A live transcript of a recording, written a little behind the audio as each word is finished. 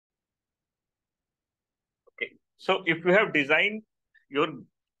So if you have designed your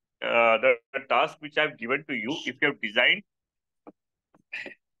the task which I have given to you, if you have designed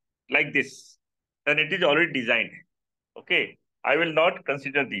like this, then it is already designed. Okay, I will not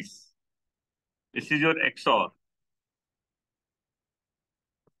consider this. This is your XOR.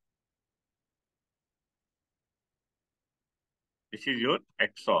 This is your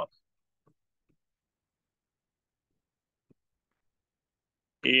XOR.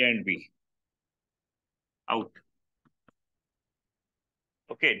 A and B. Out.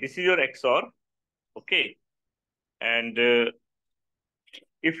 Okay, this is your XOR. Okay, and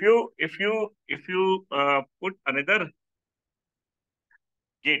if you put another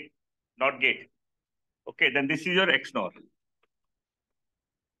gate, not gate. Okay, then this is your XNOR.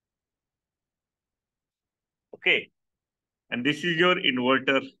 Okay, and this is your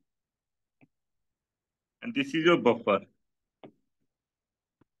inverter, and this is your buffer.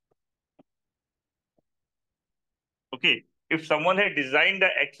 Okay, if someone had designed the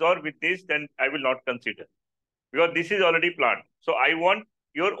XOR with this, then I will not consider, because this is already planned. So I want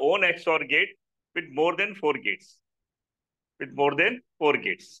your own XOR gate with more than 4 gates. With more than 4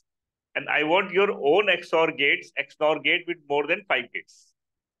 gates. And I want your own XOR gates, XNOR gate with more than 5 gates.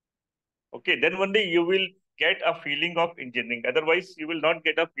 Okay, then one day you will get a feeling of engineering. Otherwise, you will not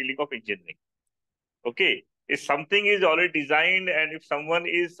get a feeling of engineering. Okay, if something is already designed and if someone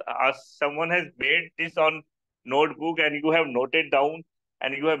has made this on notebook and you have noted down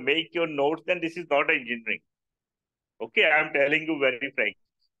and you have made your notes, then this is not engineering. Okay, I am telling you very frank.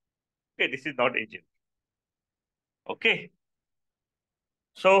 Okay, this is not engineering. Okay.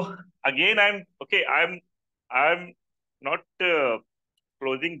 So again, I'm not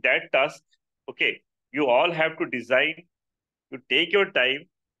closing that task. Okay, you all have to design. You take your time.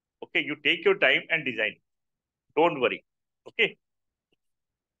 Okay, you take your time and design. Don't worry. Okay,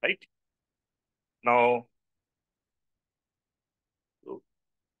 right now.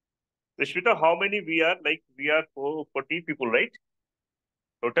 Rishmita, how many we are? Like we are 40 people, right?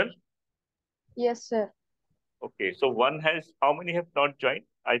 Total. Yes, sir. Okay, so one has, how many have not joined?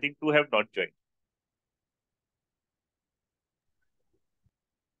 I think 2 have not joined.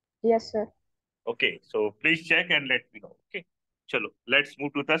 Yes, sir. Okay, so please check and let me know. Okay, chalo, let's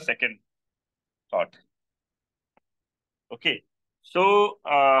move to the second thought. Okay, so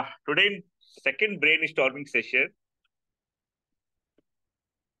today in second brainstorming session.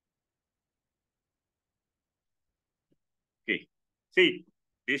 Okay, see,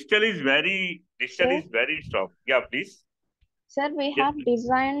 digital is Sir, very strong. Yeah, please. sir, we Yes, have please.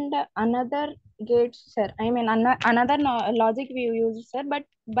 designed another gate, sir. I mean, another logic we use, sir, but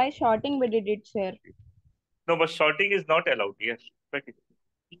by shorting we did it, sir. No, but sorting is not allowed. Yes, but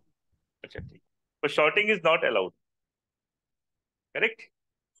sorting is not allowed. Correct?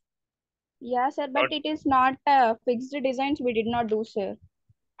 Yeah, sir, but Not, it is not fixed designs we did not do, sir.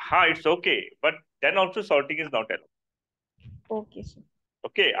 it's okay, but then also sorting is not allowed. Okay, sir.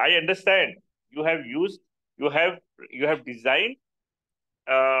 Okay, I understand. You have used, you have you have designed,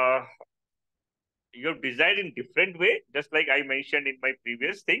 uh, you have designed in different way, just like I mentioned in my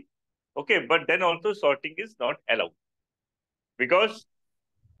previous thing. Okay, but then also sorting is not allowed, because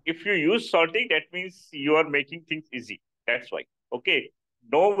if you use sorting, that means you are making things easy. That's why. Okay,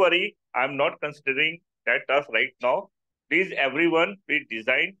 no worry. I'm not considering that task right now. Please, everyone, please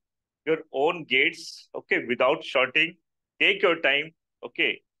design your own gates. Okay, without sorting. Take your time.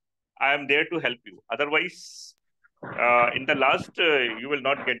 Okay, I am there to help you. Otherwise, in the last, you will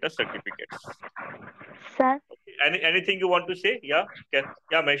not get the certificates. Sir, Okay. Anything you want to say? Yeah, yeah,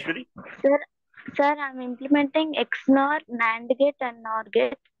 Maheshwari. sir, sir, I'm implementing XNOR, NAND gate, and NOR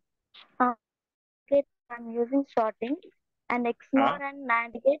gate. Gate, I'm using sorting, and XNOR Huh? and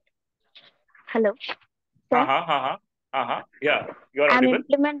NAND gate. Hello, Uh sir. huh. Uh huh. Uh huh. Yeah, you are I'm audible.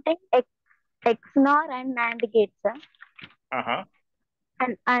 implementing XNOR and NAND gate, sir, Uh huh.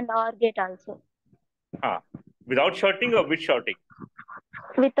 and OR gate also, Without shorting or with shorting?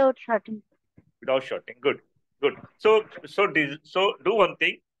 without sorting. Without shorting. Good, good. So do one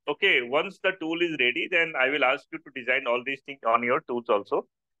thing. Okay, once the tool is ready, then I will ask you to design all these things on your tools also.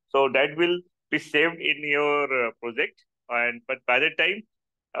 So that will be saved in your project. And but by the time,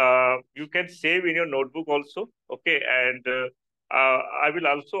 you can save in your notebook also. Okay, and I will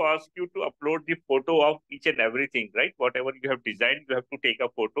also ask you to upload the photo of each and everything. Right, whatever you have designed, you have to take a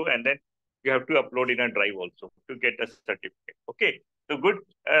photo and then you have to upload in a drive also to get the certificate. Okay, so good.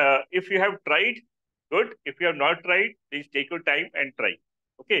 If you have tried, good. If you have not tried, please take your time and try.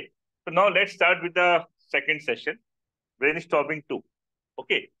 Okay. So now let's start with the second session, brainstorming 2.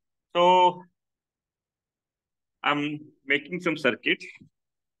 Okay. So I'm making some circuit.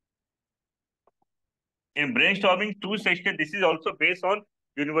 In brainstorming two session, this is also based on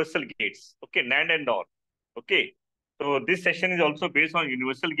universal gates. Okay, NAND and NOR. Okay, so this session is also based on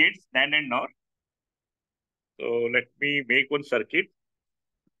universal gates, NAND and NOR. So let me make one circuit.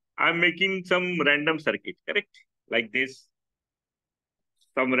 I'm making some random circuit, correct? Like this,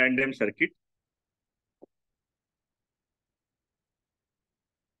 some random circuit.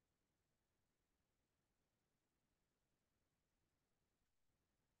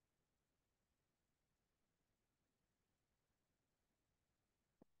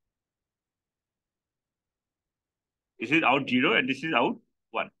 This is out 0 and this is out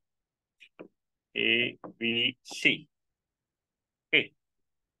 1. A, B, C. Okay.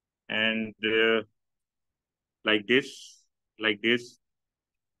 And like this, like this.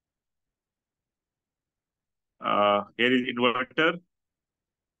 Here is inverter.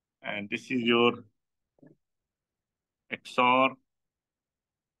 And this is your XOR.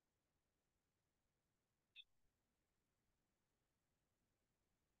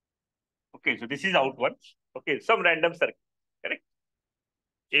 Okay, so this is out 1. Okay, some random circuit, correct?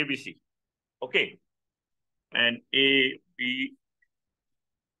 A, B, C. Okay. And A, B,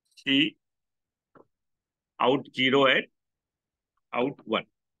 C, out 0 and out 1.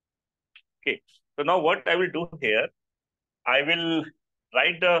 Okay. So now what I will do here, I will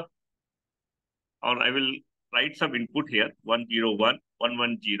write some input here, 101,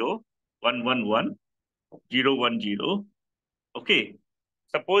 110, 111, 010. Okay.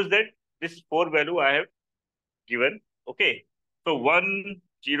 Suppose that this 4 value I have given. Okay. So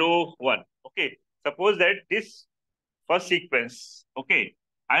 101. Okay. Suppose that this first sequence, okay,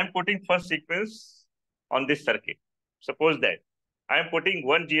 I am putting first sequence on this circuit. Suppose that I am putting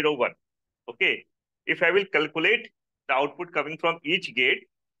 101. Okay. If I will calculate the output coming from each gate,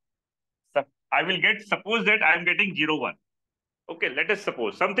 I will get, suppose that I am getting 01. Okay, let us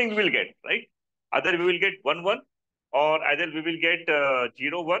suppose something we will get, right? Either we will get 11, or either we will get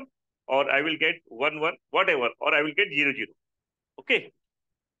 01, or I will get 11, whatever, or I will get 00. Okay.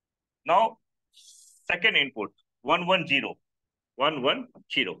 Now, second input, 110,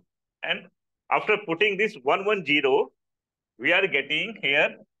 110. And after putting this 110, we are getting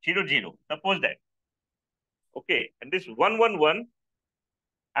here 00. Suppose that. Okay. And this 111,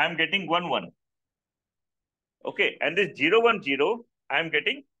 I am getting 11. Okay. And this 010, I am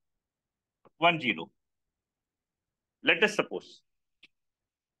getting 10. Let us suppose.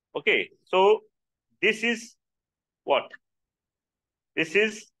 Okay. So this is what? This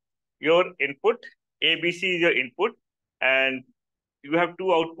is your input. ABC is your input. And you have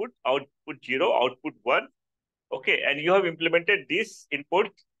two output, output 0, output 1. Okay. And you have implemented this input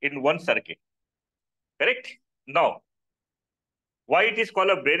in one circuit. Correct? Now, why it is called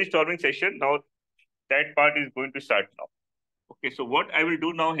a brainstorming session? Now, that part is going to start now. Okay. So what I will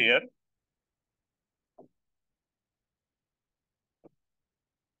do now here,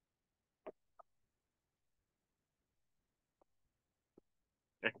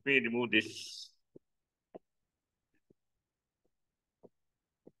 let me remove this.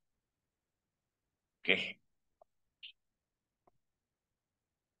 Okay.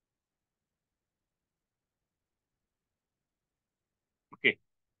 Okay.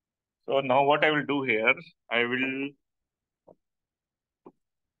 So now what I will do here, I will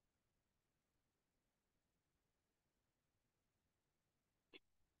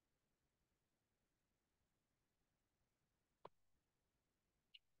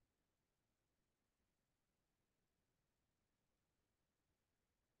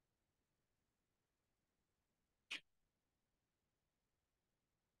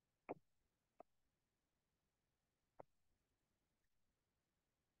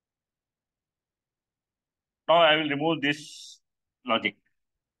remove this logic.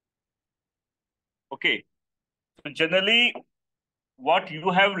 Okay. So generally, what you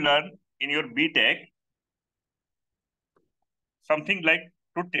have learned in your BTech, something like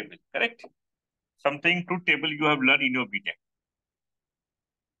truth table, correct? Something truth table you have learned in your BTech.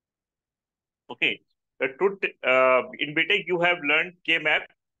 Okay. The truth in BTech you have learned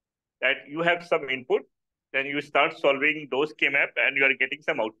K-map, that you have some input, then you start solving those K-map and you are getting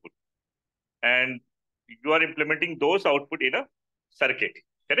some output. And you are implementing those output in a circuit,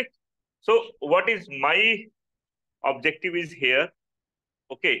 correct? So what is my objective is here,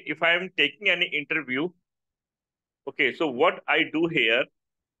 okay, if I am taking any interview, okay, so what I do here,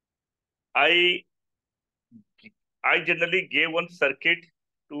 I generally give one circuit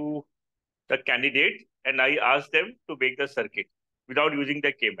to the candidate and I ask them to make the circuit without using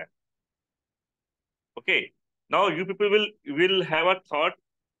the K-map. Okay. Now you people will have a thought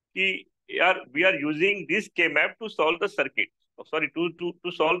कि यार we are using this K-map to solve the circuit. Oh, sorry,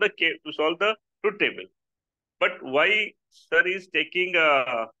 to solve the truth table. But why sir is taking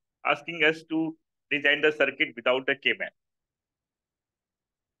asking us to design the circuit without the K map?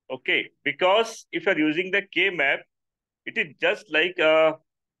 Okay, because if you are using the K map, it is just like a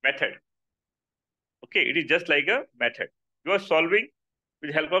method. Okay, it is just like a method. You are solving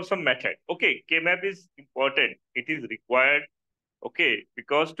with help of some method. Okay, K map is important. It is required. Okay,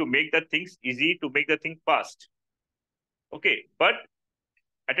 because to make the things easy, to make the thing fast. Okay, but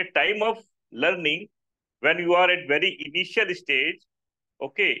at a time of learning, when you are at very initial stage,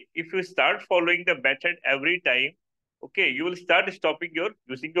 okay, if you start following the method every time, okay, you will start stopping your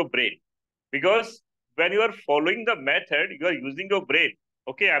using your brain. Because when you are following the method, you are using your brain.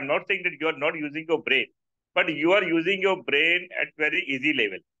 Okay, I'm not saying that you are not using your brain, but you are using your brain at very easy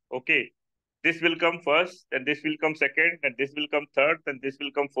level. Okay, this will come first, then this will come second, then this will come third, then this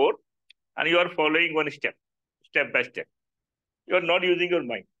will come fourth, and you are following one step, step by step. You are not using your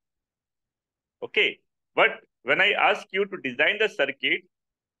mind. Okay, but when I ask you to design the circuit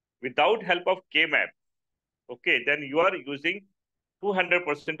without help of K-map, okay, then you are using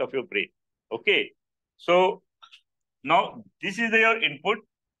 200% of your brain. Okay, so now this is your input,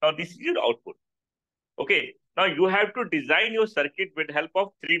 now this is your output. Okay, now you have to design your circuit with help of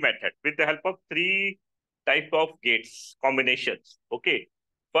three methods, with the help of three type of gates combinations. Okay,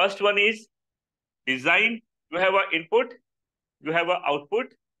 first one is design. You have an input, you have an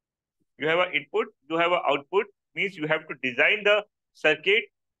output, you have an input, you have an output, means you have to design the circuit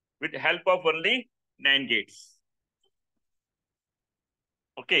with help of only NAND gates.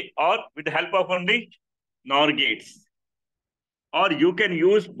 Okay, or with the help of only NOR gates. Or you can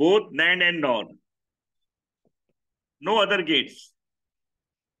use both NAND and NOR. No other gates.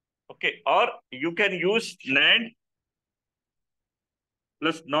 Okay, or you can use NAND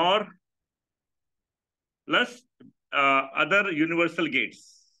plus NOR plus other universal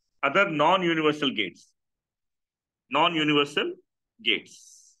gates, other non-universal gates. Non-universal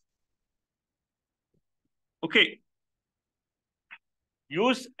gates. Okay,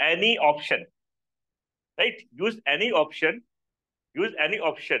 use any option, right? Use any option,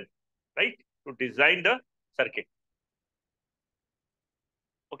 right, to design the circuit.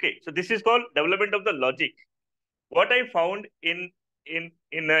 Okay, so this is called development of the logic. What I found in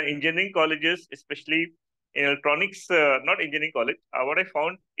engineering colleges, especially in electronics, not engineering college, what I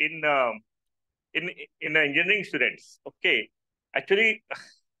found in engineering students, okay, actually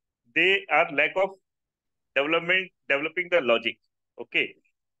they are lack of developing the logic. Okay,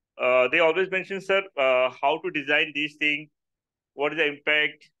 they always mention, sir, how to design these things, what is the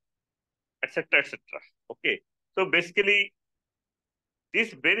impact, etc., etc. Okay, so basically,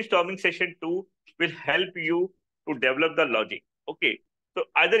 this brainstorming session 2 will help you to develop the logic. Okay, so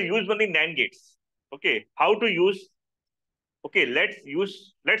either use only NAND gates. Okay, how to use? Okay,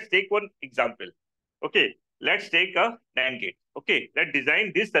 let's take one example. Okay, let's take a NAND gate. Okay, let's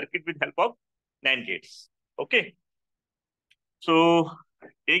design this circuit with help of NAND gates. Okay, so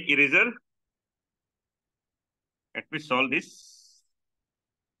take eraser. Let me solve this.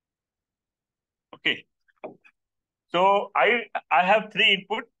 Okay, so I have three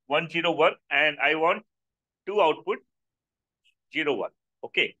input 1 0 1, and I want two output 0 1.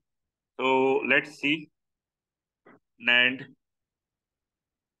 Okay, so let's see NAND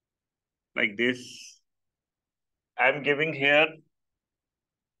like this. I'm giving here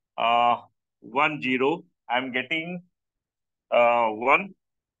 1 0. I'm getting 1.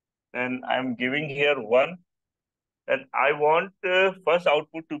 Then I'm giving here 1. Then I want first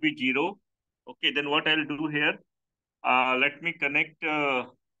output to be 0. Okay, then what I'll do here? Let me connect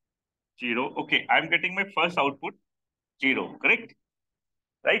 0. Okay, I'm getting my first output 0, correct?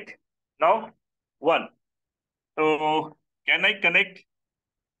 Right? Now 1. So can I connect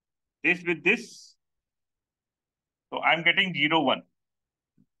this with this? So I'm getting 0 1.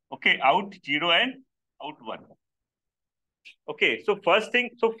 Okay, out 0 and out 1. Okay, so first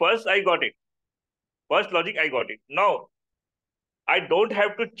I got it. First logic I got it. Now I don't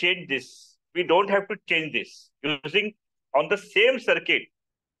have to change this. We don't have to change this using on the same circuit.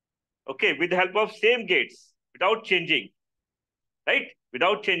 Okay, with the help of same gates without changing, right?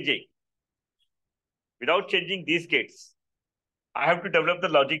 Without changing these gates. I have to develop the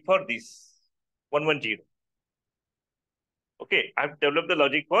logic for this 110. Okay, I have developed the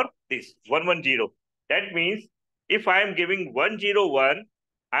logic for this 110. That means if I am giving 101,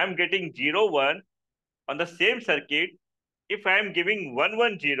 I am getting 01 on the same circuit. If I am giving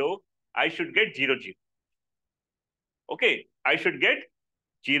 110, I should get 00. Okay, I should get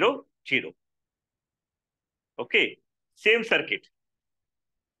 00. Okay, same circuit.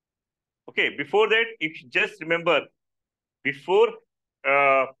 Okay, before that, if you just remember, before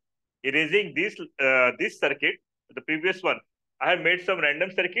erasing this circuit, the previous one, I have made some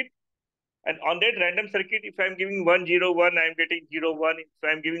random circuit. And on that random circuit, if I'm giving 1, 0, 1, I'm getting 0, 1. If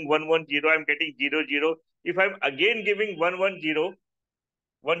I'm giving 1, 1, 0, I'm getting 0, 0. If I'm again giving 1, 1, 0,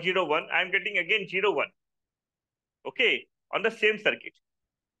 1, 0, 1, I'm getting again 0, 1. Okay, on the same circuit.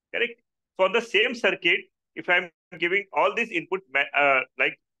 Correct? So on the same circuit, if I'm giving all this input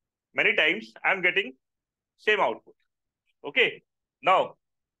like many times, I'm getting same output. Okay. Now,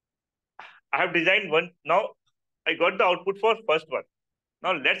 I have designed one. Now, I got the output for first one.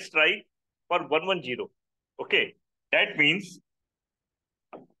 Now, let's try for 1, 1, 0. Okay. That means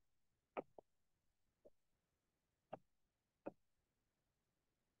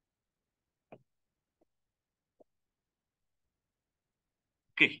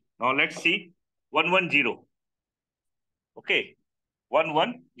okay. Now, let's see 1, 1, 0. Okay. 1,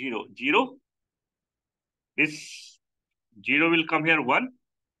 1, 0. 0. This 0 will come here 1.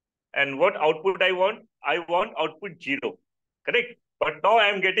 And what output I want? I want output 0. Correct? But now I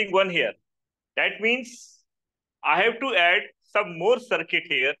am getting 1 here. That means I have to add some more circuit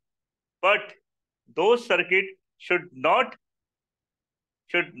here. But those circuit should not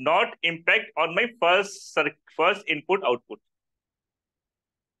impact on my first input output.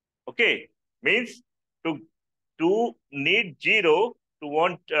 Okay, means to need 0 to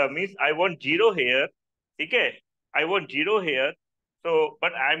want means I want 0 here. Okay, I want 0 here. So,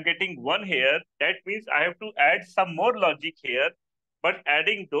 but I am getting 1 here. That means I have to add some more logic here. But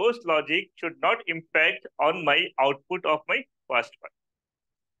adding those logic should not impact on my output of my first one.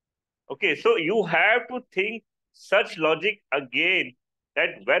 Okay, so you have to think such logic again, that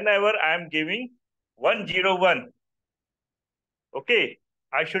whenever I am giving 1, 0, 1, okay,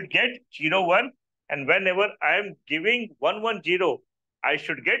 I should get 0, 1, and whenever I am giving 1, 1, 0, I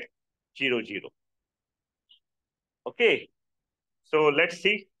should get 0, 0. Okay, so let's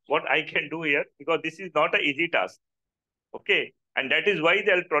see what I can do here, because this is not an easy task. Okay, and that is why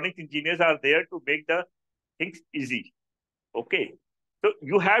the electronics engineers are there to make the things easy. Okay, so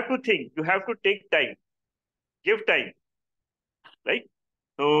you have to think, you have to take time, give time, right?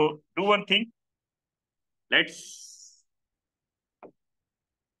 So do one thing. Let's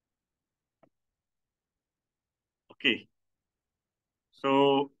okay.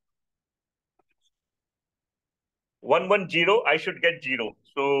 So 1, 1, 0, I should get 0.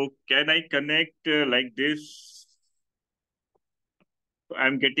 So can I connect like this? So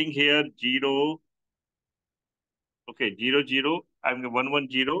I'm getting here 0. Okay, 0, 0. I'm 1, 1,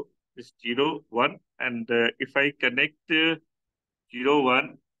 0. This 0, 1. And if I connect 0,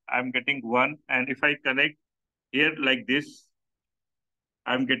 1, I'm getting 1. And if I connect here like this,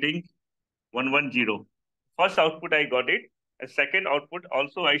 I'm getting 1, 1, 0. First output I got it. And second output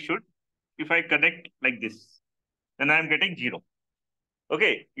also I should, if I connect like this, then I'm getting 0.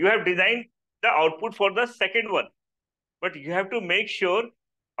 Okay, you have designed the output for the second one, but you have to make sure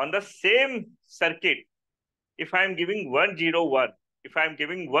on the same circuit, if I'm giving 1, 0, 1, if I'm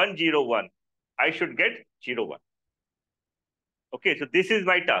giving 1, 0, 1, I should get 0, 1. Okay, so this is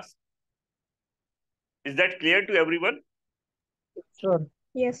my task. Is that clear to everyone? Sure.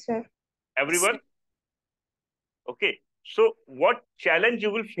 Yes, sir. Everyone? Okay, so what challenge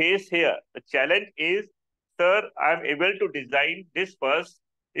you will face here? The challenge is, sir, I'm able to design this first,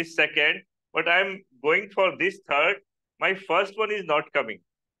 this second, but I'm going for this third. My first one is not coming.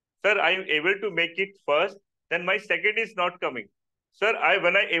 Sir, I'm able to make it first, then my second is not coming. Sir,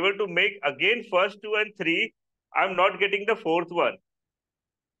 when I able to make again first 2 and 3, I'm not getting the fourth one.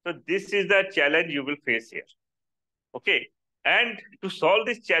 So this is the challenge you will face here. Okay, and to solve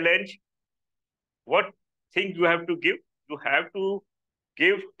this challenge, what thing you have to give? You have to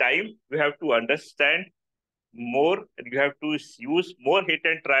give time. You have to understand more. You have to use more hit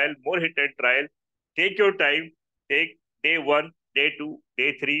and trial, more hit and trial. Take your time. Take day 1, day 2,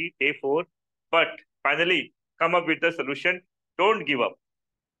 day 3, day 4. But finally, come up with the solution. Don't give up.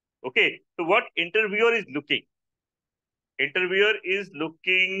 Okay. So what interviewer is looking? Interviewer is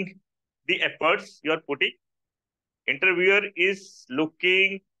looking the efforts you are putting. Interviewer is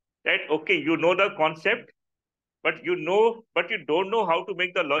looking that, okay, you know the concept, but you don't know how to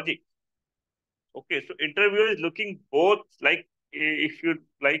make the logic. Okay, so interviewer is looking both, like if you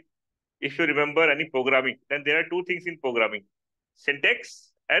remember any programming, then there are two things in programming: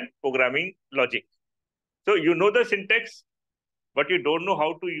 syntax and programming logic. So you know the syntax, but you don't know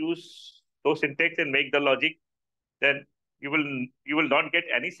how to use those syntax and make the logic, then you will not get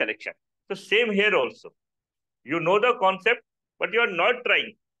any selection. So same here also. You know the concept, but you are not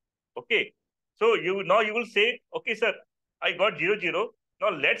trying. Okay. So you will say, okay, sir, I got 0, 0. Now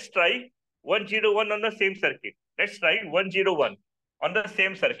let's try 1, 0, 1 on the same circuit. Let's try 1, 0, 1 on the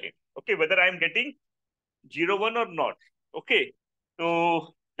same circuit. Okay, whether I'm getting 0, 1 or not. Okay,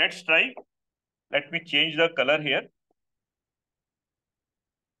 so let's try. Let me change the color here.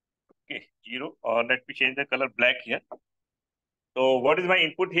 Okay, 0, or let me change the color black here. So what is my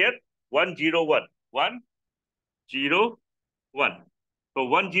input here? 1, 0, 1. 1, 0, 1. So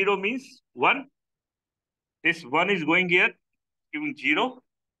 1, 0 means 1. This 1 is going here, giving 0.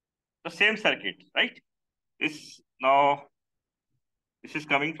 The same circuit, right? This now, this is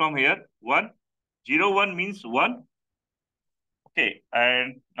coming from here. 1, 0, 1 means 1. Okay,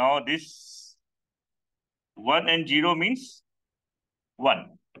 and now this 1 and 0 means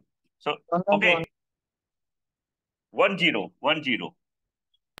 1. So, One and okay, one. 1, 0, 1, 0.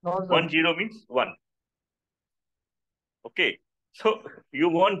 No, sir. 1, 0 means 1. Okay, so you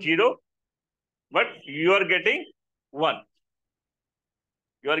want 0, but you are getting 1.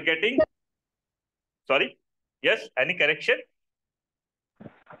 You are getting, sorry, yes, any correction?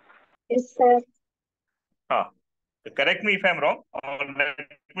 Yes, sir. Correct me if I'm wrong, or let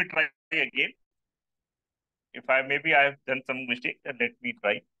me try again. If maybe I have done some mistake, then let me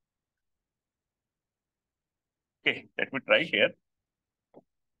try. Okay, let me try here.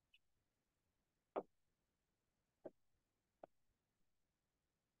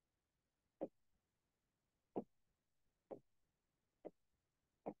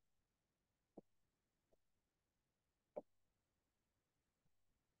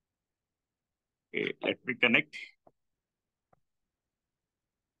 Okay, let me connect.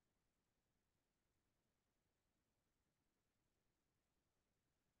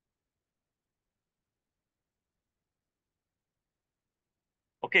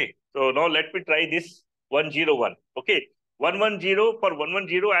 Okay, so now let me try this 101. Okay, 110 for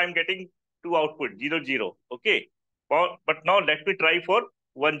 110, I am getting two output 00. Okay, but now let me try for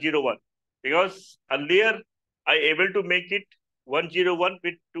 101 because earlier I able to make it 101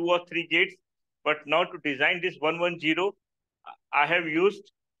 with 2 or 3 gates, but now to design this 110, I have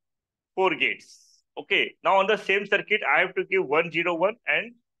used 4 gates. Okay, now on the same circuit, I have to give 101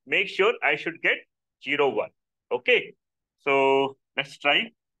 and make sure I should get 01. Okay, so let's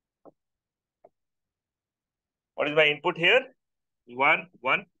try. What is my input here? 1,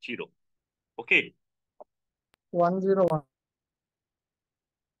 1, 0. Okay. 101.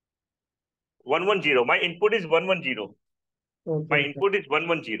 110. My input is 110. Okay. My input is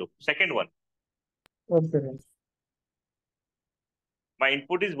 110. Second one. Okay. My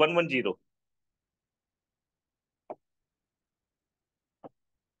input is 110.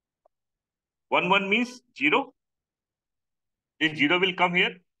 1 means 0. This 0 will come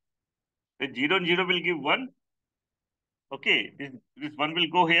here. The 0 and 0 will give 1. Okay. This 1 will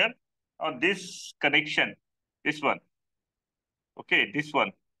go here. Now this connection. This one. Okay. This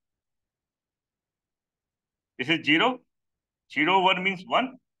one. This is 0. 0, 1 means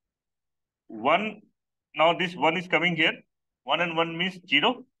 1. 1. Now this 1 is coming here. 1 and 1 means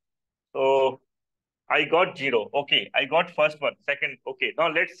 0. So I got 0. Okay. I got first one. Second. Okay. Now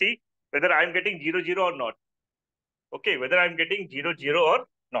let's see whether I'm getting 0, 0 or not. Okay. Whether I'm getting 0, 0 or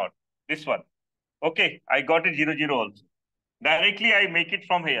not. This one. Okay. I got it 0, 0 also. Directly I make it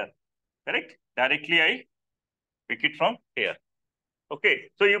from here. Correct? Directly I pick it from here. Okay.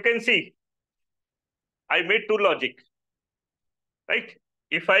 So you can see I made two logic. Right?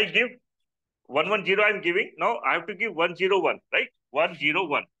 If I give 110, I'm giving. Now I have to give 101. Right?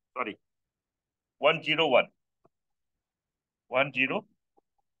 101. Sorry. 101. 10.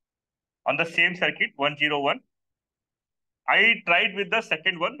 On the same circuit, 101. I tried with the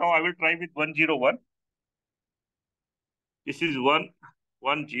second one. Now I will try with 101. This is 1,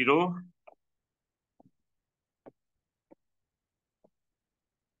 1, 0.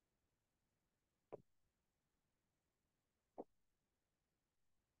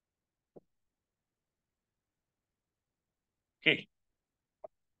 Okay.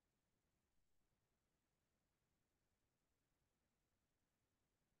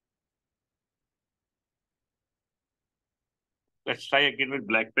 Let's try again with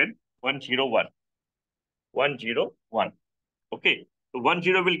black pen. 101. 101. Okay. So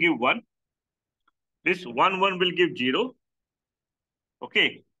 10 will give 1. This 1 will give 0.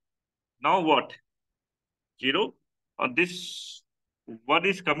 Okay. Now what? 0. This 1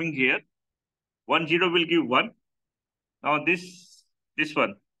 is coming here. 10 will give 1. Now this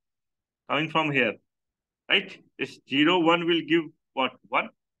one coming from here. Right? This 0, 1 will give what? 1.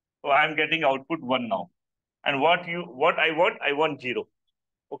 So I am getting output 1 now. And what I want 0.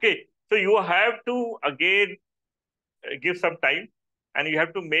 Okay. So you have to again give some time and you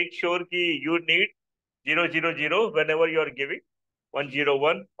have to make sure ki you need 0, 0, 0 whenever you are giving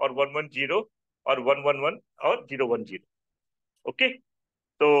 101 or 110 or 111 or 010. Okay.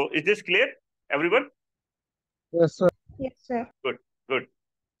 So is this clear, everyone? Yes, sir. Yes, sir. Good, good.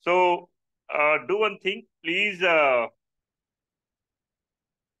 So do one thing, please.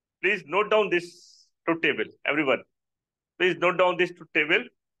 Please note down this truth table, everyone. Please note down this truth table,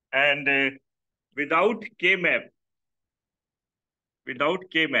 and without K-map, without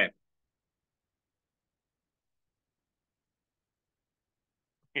K-map.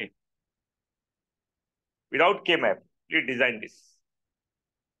 Okay. Without K-map, please design this.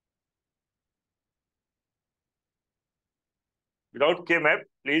 Without K-map,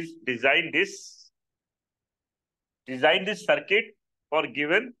 please design this. Design this circuit for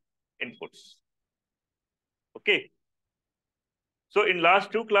given inputs. Okay. So in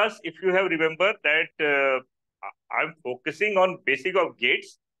last two class, if you have remembered that I'm focusing on basic of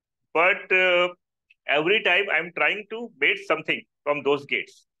gates, but every time I'm trying to make something from those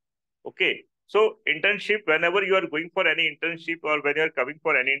gates. Okay. So internship, whenever you are going for any internship or when you are coming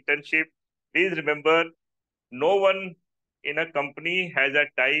for any internship, please remember, no one in a company has a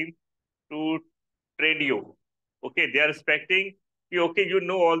time to train you. Okay. They are expecting you, okay, you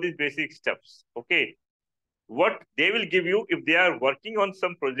know all these basic steps. Okay. What they will give you, if they are working on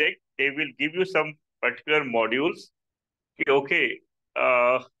some project, they will give you some particular modules. Okay,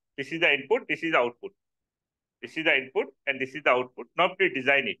 this is the input, this is the output. This is the input and this is the output. Now please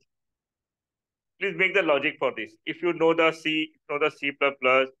design it. Please make the logic for this. If you know the C, know the C++,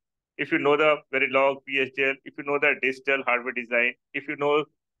 if you know the Verilog, PSDL, if you know the digital hardware design, if you know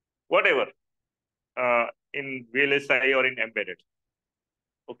whatever in VLSI or in embedded.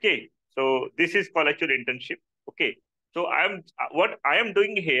 Okay, so this is called actual internship. Okay, so what I am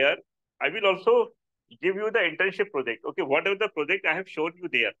doing here, I will also give you the internship project. Okay, whatever the project I have shown you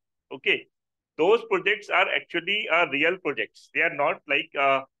there. Okay, those projects are actually real projects. They are not like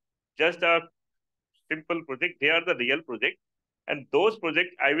just a simple project. They are the real project, and those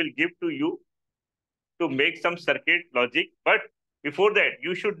projects I will give to you to make some circuit logic. But before that,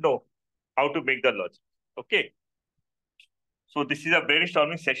 you should know how to make the logic. Okay. So this is a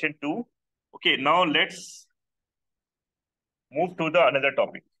brainstorming session 2. Okay, now let's move to the another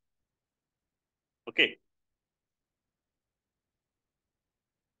topic. Okay.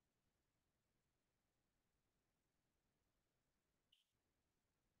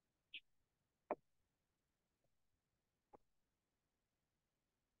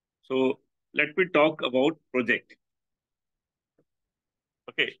 So let me talk about project.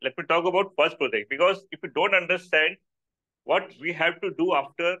 Okay, let me talk about first project, because if you don't understand what we have to do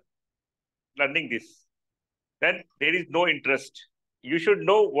after learning this, then there is no interest. You should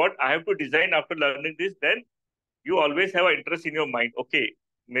know what I have to design after learning this, then you always have an interest in your mind. Okay,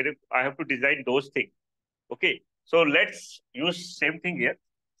 I have to design those things. Okay, so let's use same thing here,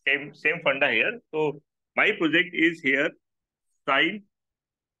 same funda here. So my project is here, sine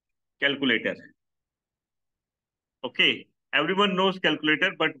calculator. Okay, everyone knows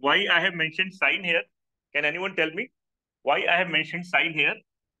calculator, but why I have mentioned sine here? Can anyone tell me why I have mentioned sine here?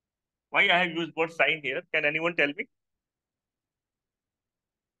 Why I have used word sine here? Can anyone tell me?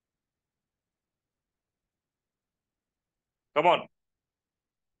 Come on.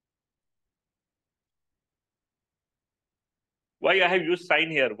 Why I have used sine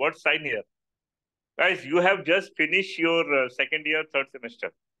here? What sine here? Guys, you have just finished your second year, third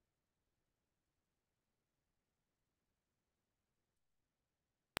semester.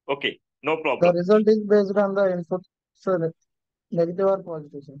 Okay, no The problem. result is based on the input, sir, negative or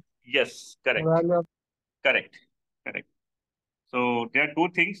positive, sir. Yes, correct. Value of Correct. Correct. So there are two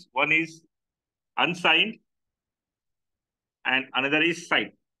things. One is unsigned and another is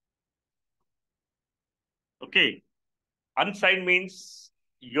signed. Okay. Unsigned means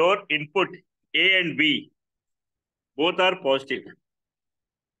your input A and B both are positive.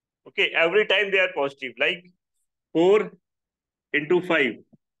 Okay. Every time they are positive, like 4 into 5,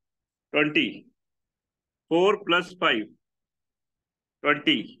 20. 4 plus 5,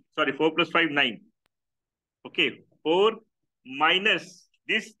 20. Sorry, 4 plus 5, 9. Okay. 4 minus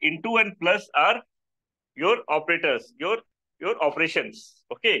this into and plus are your operators, your operations.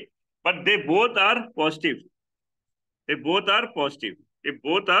 Okay. But they both are positive. They both are positive. They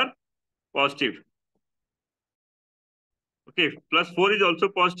both are positive. Okay. Plus 4 is also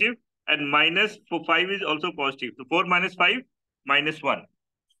positive and minus 5 is also positive. So 4 minus 5, minus 1.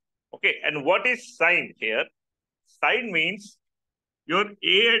 Okay. And what is sign here? Sign means your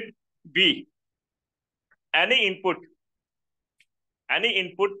A and B, any input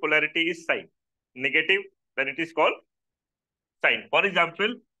polarity is sign. Negative, then it is called sign. For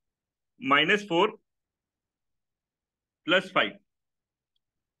example, minus 4 plus 5.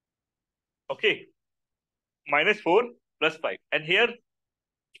 Okay. Minus 4 plus 5. And here,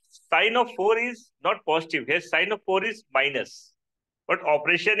 sign of 4 is not positive. Here, sign of 4 is minus. But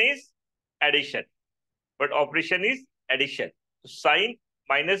operation is addition. So sign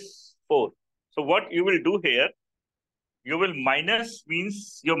minus 4. So what you will do here, you will minus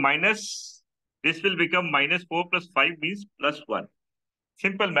means your minus, this will become minus 4 plus 5 means plus 1.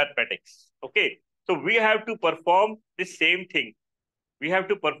 Simple mathematics. Okay. So we have to perform the same thing. We have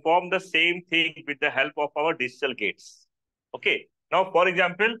to perform the same thing with the help of our digital gates. Okay. Now, for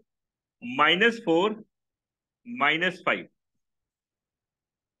example, minus 4, minus 5.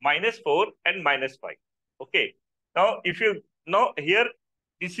 Minus 4 and minus 5. Okay. Now, now here,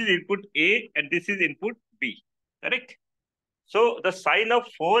 this is input A and this is input B. Correct? So the sign of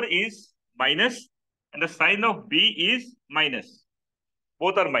 4 is minus and the sign of B is minus.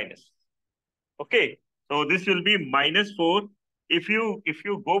 Both are minus. Okay. So this will be minus 4. If you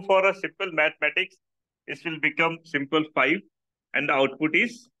go for a simple mathematics, this will become simple 5 and the output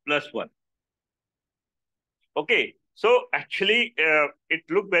is plus 1. Okay. So actually, it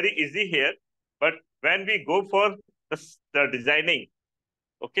looked very easy here, but when we go for the designing,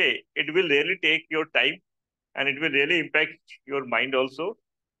 okay, it will really take your time and it will really impact your mind also.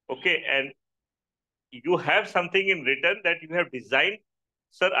 Okay. And you have something in written that you have designed.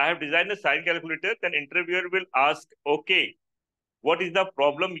 Sir, I have designed a sign calculator. Then interviewer will ask, okay, what is the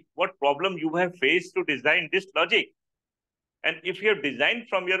problem? What problem you have faced to design this logic? And if you have designed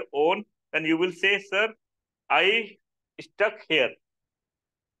from your own, then you will say, sir, I stuck here.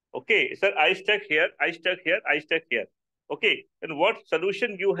 Okay, sir, I stuck here, I stuck here, I stuck here. Okay, then what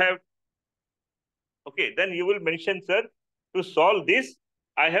solution you have? Okay, then you will mention, sir, to solve this,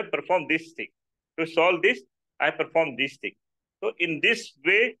 I have performed this thing. To solve this, I performed this thing. So in this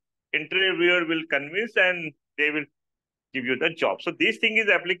way, interviewer will convince and they will give you the job. So this thing is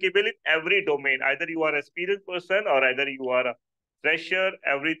applicable in every domain. Either you are an experienced person or either you are a fresher,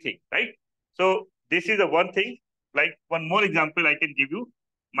 everything, right? So this is the one thing. Like one more example I can give you.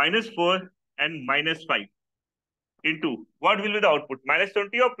 Minus 4 and minus 5 into, what will be the output? Minus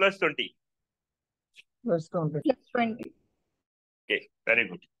 20 or plus 20? Plus 20. Plus 20. Okay, very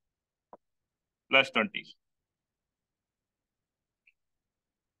good. Plus 20.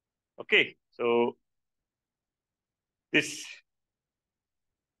 Okay, so this.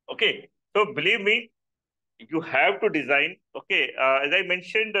 Okay, so believe me, you have to design. Okay, as I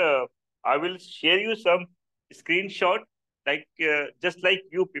mentioned, I will share you some screenshot, like just like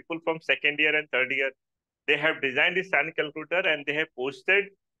you people from second year and third year, they have designed this sign calculator and they have posted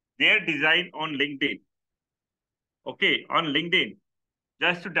their design on LinkedIn. Okay, on LinkedIn,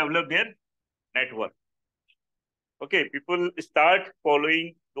 just to develop their network. Okay, people start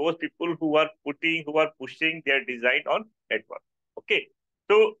following those people who are pushing their design on network. Okay,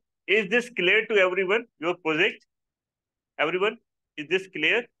 so is this clear to everyone? Your project, everyone, is this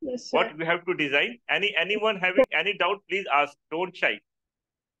clear? Yes, sir. What we have to design? Anyone having any doubt? Please ask. Don't shy.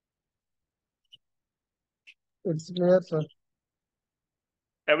 It's clear, sir.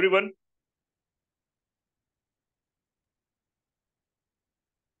 Everyone.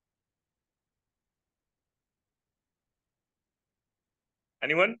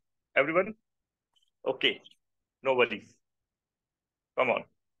 Anyone? Everyone? Okay. No worries. Come on.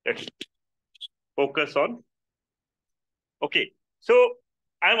 Let's focus on. Okay. So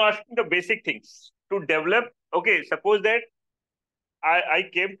I'm asking the basic things to develop. Okay. Suppose that I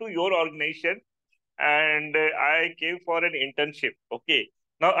came to your organization and I came for an internship. Okay.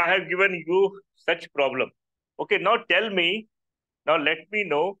 Now I have given you such problem. Okay. Now tell me, now let me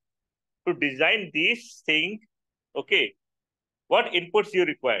know to design this thing. Okay. What inputs you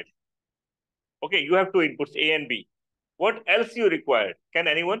required? Okay. You have two inputs, A and B. What else you required? Can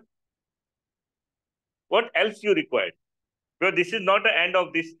anyone? What else you required? Because this is not the end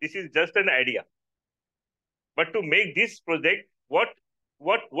of this. This is just an idea. But to make this project, what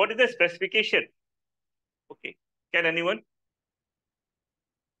is the specification? Okay. Can anyone?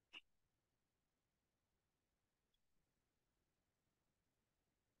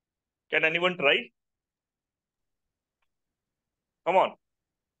 Can anyone try? Come on.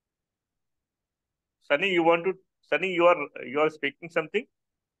 Sunny, you are speaking something?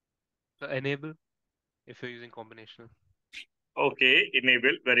 Enable if you're using combinational. Okay,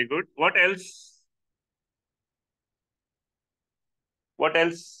 enable. Very good. What else? What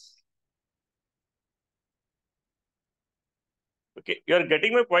else? Okay, you are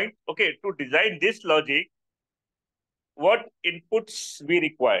getting my point. Okay, to design this logic, what inputs we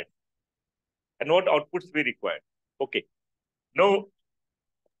required and what outputs we required. Okay, no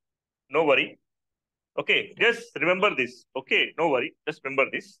worry. Okay, just remember this. Okay, no worry. Just remember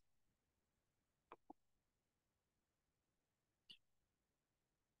this.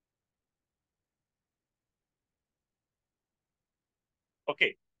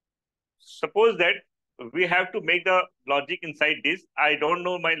 Okay. Suppose that we have to make the logic inside this. I don't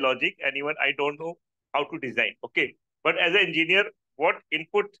know my logic, and even I don't know how to design. Okay. But as an engineer, what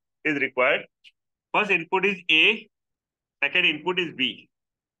input is required? First input is A, second input is B.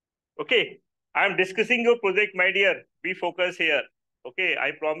 Okay. I am discussing your project, my dear. Be focused here. Okay.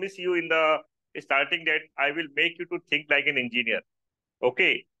 I promise you in the starting that I will make you to think like an engineer.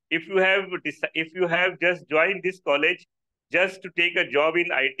 Okay. If you have just joined this college just to take a job in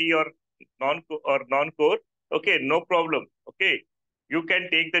IT or non-core, okay, no problem. Okay. You can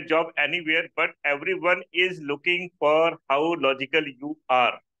take the job anywhere, but everyone is looking for how logical you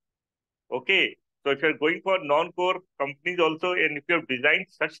are. Okay. So if you're going for non-core companies also, and if you have designed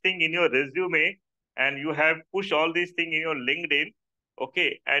such thing in your resume and you have pushed all these things in your LinkedIn,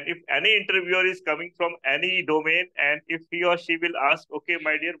 okay, and if any interviewer is coming from any domain and if he or she will ask, okay,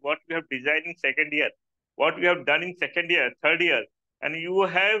 my dear, what you have designed in second year, what you have done in second year, third year, and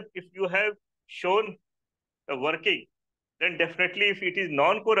if you have shown the working, then definitely if it is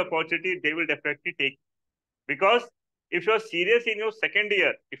non-core opportunity, they will definitely take. Because if you're serious in your second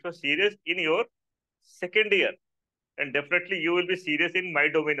year, if you're serious in your second year, and definitely you will be serious in my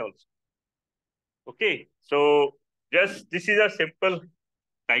domain also. Okay, so just this is a simple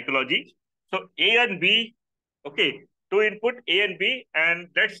psychology. So A and B, okay, two input A and B, and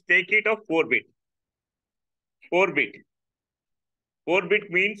let's take it of 4-bit. 4-bit. 4-bit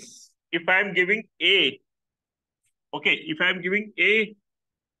means if I am giving A, okay, if I am giving A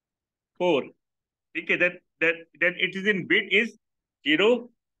 4, okay, then it is in bit is 0,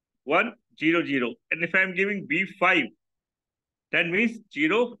 1, 0, 0. And if I am giving B 5, that means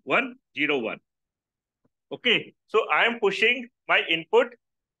 0, 1, 0, 1. Okay, so I am pushing my input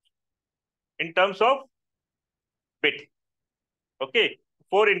in terms of bit. Okay,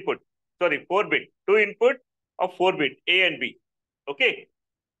 4 bit, 2 input of 4-bit, A and B. Okay,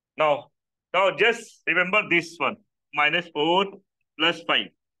 now just remember this one, -4 plus 5.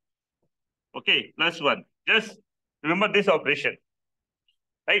 Okay, plus 1. Just remember this operation,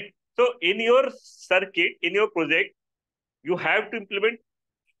 right? So in your circuit, in your project, you have to implement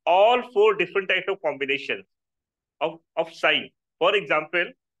all 4 different types of combinations of sign. For example,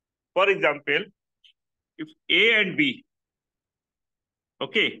 if A and B,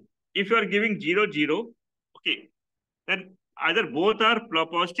 okay, if you are giving 0, 0, okay, then either both are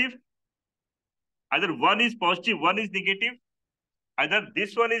positive, either one is positive, one is negative, either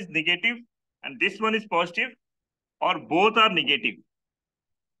this one is negative and this one is positive, or both are negative.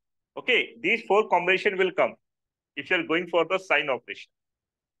 Okay, these 4 combination will come if you are going for the sign operation.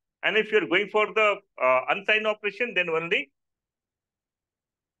 And if you are going for the unsigned operation, then only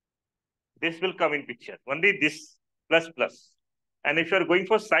this will come in picture. Only this plus plus. And if you are going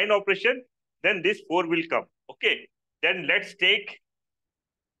for sign operation, then this 4 will come. Okay. Then let's take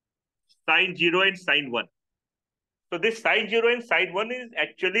sign 0 and sign 1. So this sign 0 and sign 1 is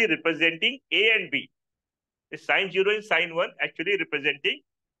actually representing A and B. The sign 0 and sign 1 actually representing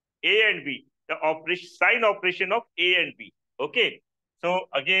A and B. The sign operation of A and B. Okay. So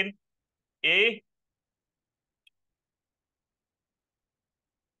again, A,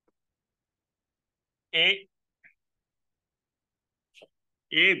 A,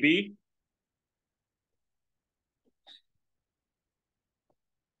 A, B,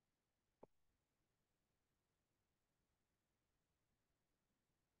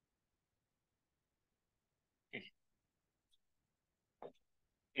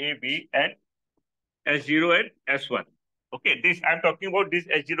 A, B, and S0 and S1. Okay, this I'm talking about this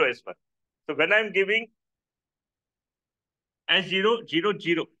S0, S1. So when I'm giving S0, 0,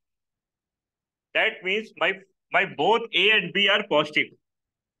 0, that means my both A and B are positive.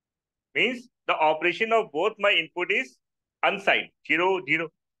 Means the operation of both my input is unsigned, 0, 0.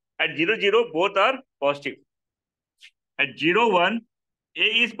 At 0, 0, both are positive. At 0, 1, A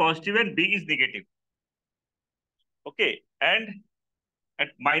is positive and B is negative. Okay, and at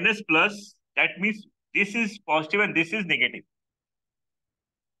minus plus, that means this is positive and this is negative.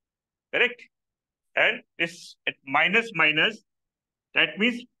 Correct? And this at minus minus, that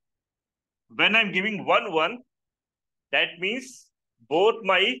means when I'm giving 1, 1, that means both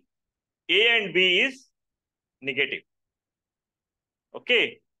my A and B is negative.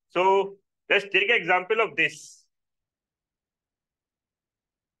 Okay. So let's take an example of this.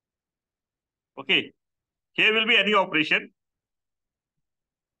 Okay. Here will be any operation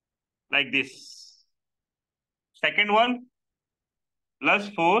like this. Second one, plus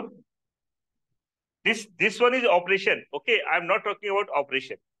 4. This one is operation. Okay. I'm not talking about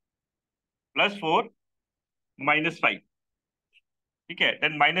operation. Plus 4, minus 5. Okay.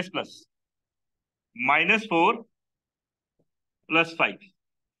 Then minus plus. -4 plus 5.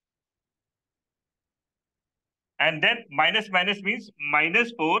 And then minus minus means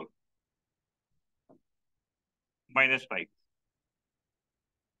minus 4 minus 5.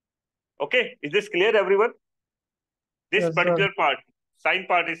 Okay, is this clear, everyone? This Yes, sir. particular part, sign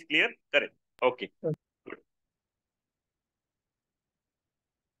part is clear? Correct. Okay. Yes. Good.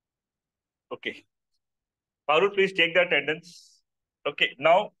 Okay. Parul, please take the attendance. Okay,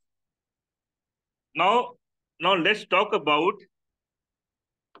 now let's talk about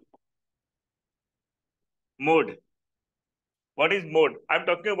mode. What is mode? I'm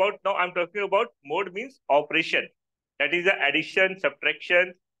talking about mode means operation. That is the addition,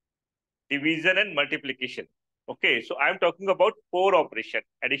 subtraction, division, and multiplication. Okay, so I'm talking about 4 operation: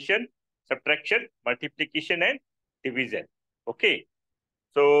 addition, subtraction, multiplication, and division. Okay,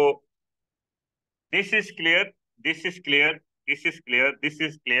 so this is clear, this is clear, this is clear, this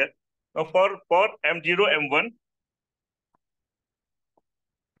is clear. Now for M0, M1,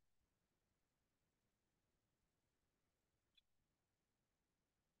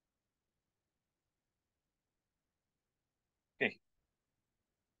 okay.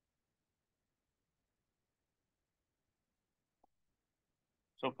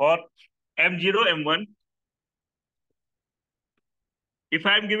 So for M0, M1, if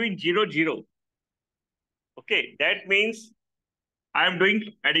I am giving 0, 0, okay, that means I am doing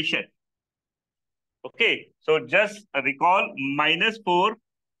addition. Okay, so just recall minus 4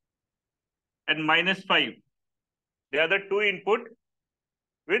 and minus 5. They are the 2 input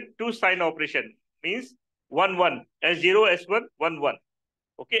with 2 sign operation. Means 1, 1, S0, S1, 1, 1.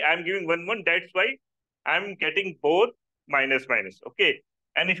 Okay, I am giving 1, 1. That's why I am getting both minus, minus. Okay,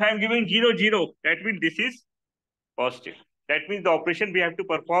 and if I am giving 0, 0, that means this is positive. That means the operation we have to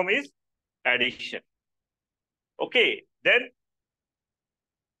perform is addition. Okay, then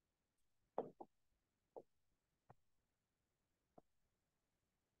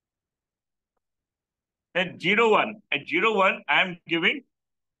at 0, 1, at 0, 1, I am giving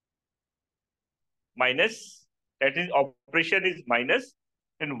minus. That is operation is minus,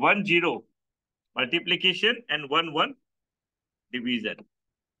 and 1, 0 multiplication, and 1, 1 division.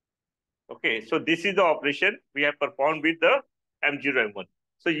 Okay, so this is the operation we have performed with the M0, M1.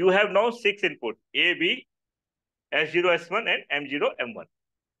 So you have now 6 input: A, B, S0, S1, and M0, M1.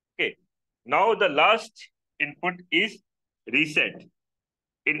 Okay, now the last input is reset.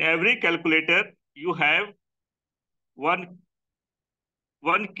 In every calculator, you have one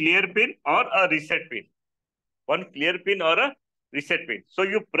clear pin or a reset pin. One clear pin or a reset pin. So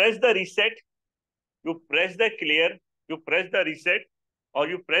you press the reset, you press the clear, you press the reset, or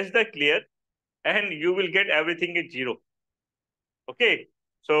you press the clear, and you will get everything at 0. Okay,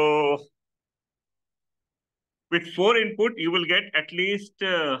 so with 4 input, you will get at least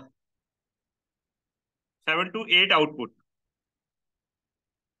 7 to 8 output.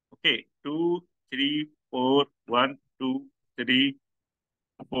 Okay, 2, 3, 4, 1, 2, 3,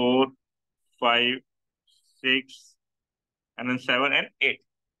 4, 5, 6, and then 7 and 8.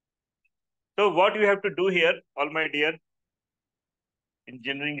 So what you have to do here, all my dear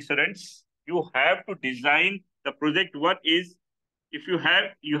engineering students, you have to design the project. What is, if you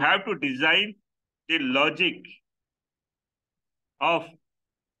have to design the logic of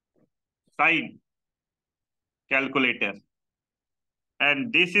sign calculator,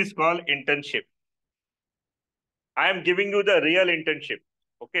 and this is called internship. I am giving you the real internship.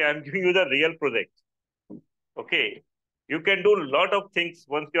 Okay, I am giving you the real project. Okay, you can do a lot of things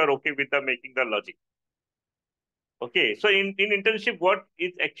once you are okay with the making the logic. Okay, so in internship, what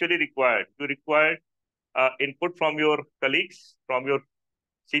is actually required? You require input from your colleagues, from your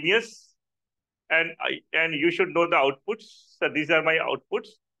seniors, and you should know the outputs. So these are my outputs.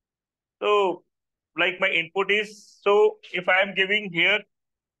 So like my input is, so if I am giving here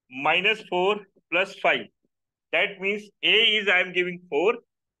minus 4 plus 5, that means A is I am giving 4,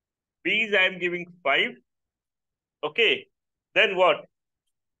 B is I am giving 5. Okay, then what?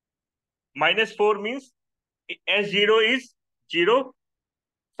 Minus 4 means S0 is 0.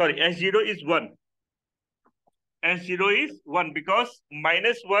 Sorry, S0 is 1. S0 is 1 because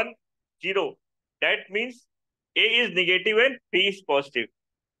minus 1, 0. That means A is negative and B is positive.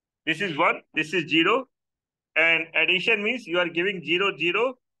 This is 1, this is 0. And addition means you are giving 0,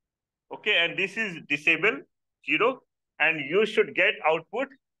 0. Okay, and this is disable 0. And you should get output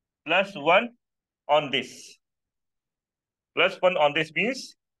plus 1 on this. Plus 1 on this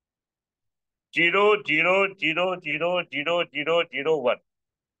means 0, 0, 0, 0, 0, 0, 0, 1.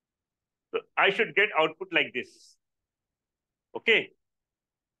 So I should get output like this. Okay.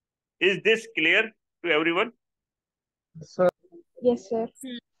 Is this clear to everyone? Sir, Yes, sir.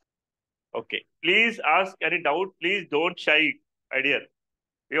 Okay. Please ask any doubt. Please don't shy. idea.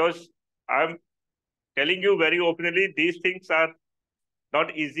 Because I'm telling you very openly, these things are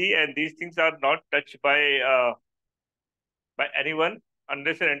not easy and these things are not touched by anyone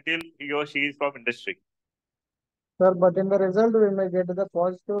unless and until he or she is from industry. Sir, but in the result, we may get the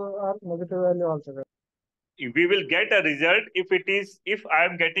positive or negative value also, sir. We will get a result if I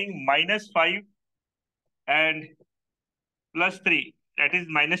am getting -5 and +3, that is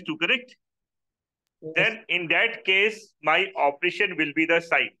 -2, correct? Yes. Then in that case, my operation will be the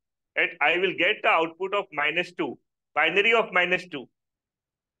sign. And I will get the output of -2, binary of -2.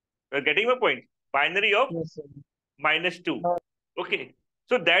 You're getting my point? Binary of Yes, sir. -2. Uh, Okay.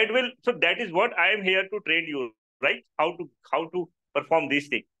 So that is what I am here to train you, right? How to perform these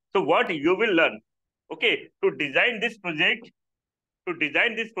things. So what you will learn, okay, to design this project,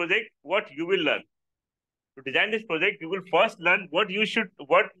 what you will learn. To design this project, you will first learn what you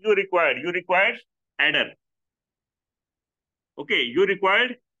require. You require adder. Okay, you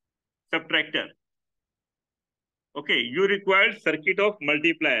required subtractor. Okay, you require circuit of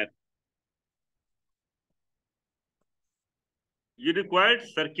multiplier. You required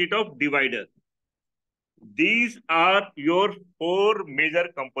circuit of divider. These are your 4 major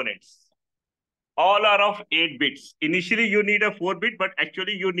components. All are of 8 bits. Initially, you need a 4-bit, but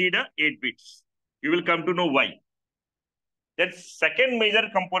actually you need a 8 bits. You will come to know why. Then second major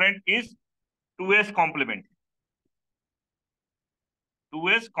component is 2s complement.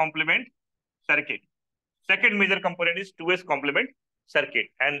 2s complement circuit. Second major component is 2s complement circuit.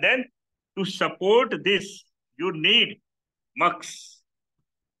 And then to support this, you need mux,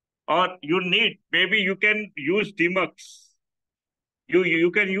 or you need, maybe you can use demux.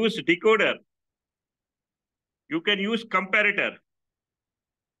 You can use decoder. You can use comparator.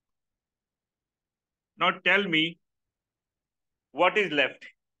 Now tell me what is left.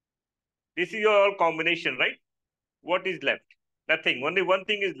 This is your all combination, right? What is left? Nothing. Only one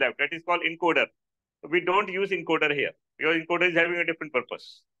thing is left. That is called encoder. We don't use encoder here because encoder is having a different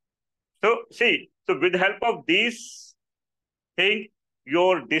purpose. So see, so with the help of these things,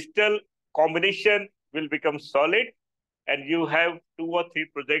 your digital combination will become solid and you have 2 or 3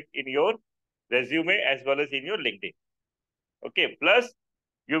 projects in your resume as well as in your LinkedIn. Okay. Plus,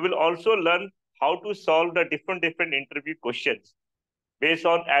 you will also learn how to solve the different interview questions based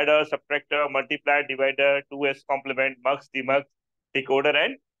on adder, subtractor, multiplier, divider, 2s complement, mux, demux, decoder,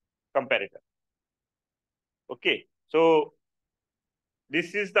 and comparator. Okay. So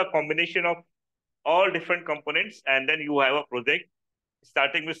this is the combination of all different components, and then you have a project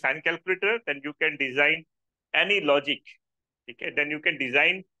starting with sign calculator. Then you can design any logic. Okay. Then you can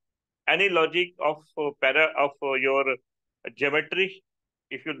design any logic of your geometry.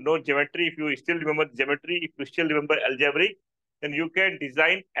 If you know geometry, if you still remember geometry, if you still remember algebraic, then you can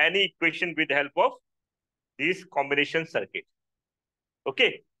design any equation with the help of this combination circuit.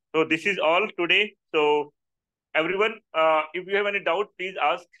 Okay. So this is all today. So everyone, if you have any doubt, please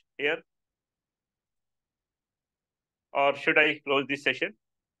ask here. Or should I close this session?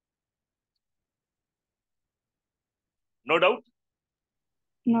 No doubt?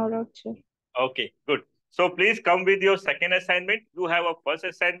 No doubt, sir. Okay, good. So please come with your second assignment. You have a first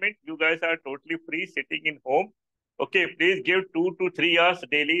assignment. You guys are totally free sitting in home. Okay, please give 2 to 3 hours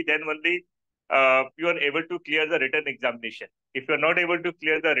daily. Then only you are able to clear the written examination. If you are not able to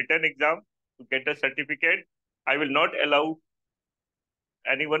clear the written exam to get a certificate, I will not allow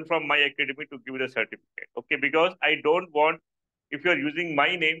anyone from my academy to give the certificate. Okay, because I don't want, if you are using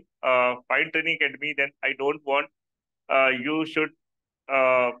my name, Fine Training Academy, then I don't want you should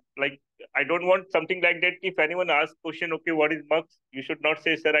like, I don't want something like that. If anyone asks question, okay, what is mux? You should not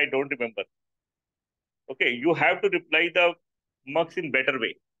say, sir, I don't remember. Okay, you have to reply the mux in better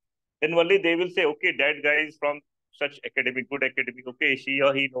way. Then only they will say, okay, that guy is from such academic, good academic. Okay, she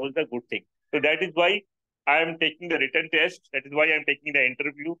or he knows the good thing. So that is why I am taking the written test. That is why I am taking the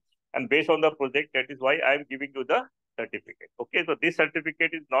interview. And based on the project, that is why I am giving you the certificate. Okay, so this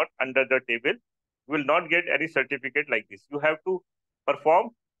certificate is not under the table. You will not get any certificate like this. You have to perform.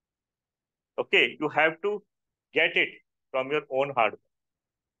 Okay, you have to get it from your own hard work.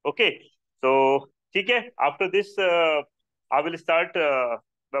 Okay, so okay, after this, I will start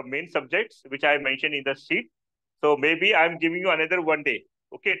the main subjects which I mentioned in the sheet. So maybe I'm giving you another one day.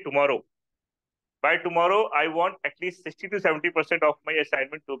 Okay, tomorrow. By tomorrow, I want at least 60 to 70% of my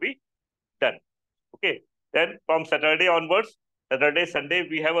assignment to be done. Okay, then from Saturday onwards, Saturday, Sunday,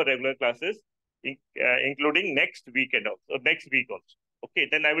 we have a regular classes, including next weekend also, next week also. Okay,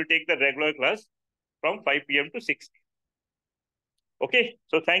 then I will take the regular class from 5 p.m. to 6 p.m. Okay,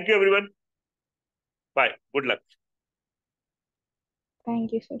 so thank you everyone. Bye. Good luck.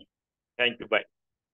 Thank you, sir. Thank you. Bye.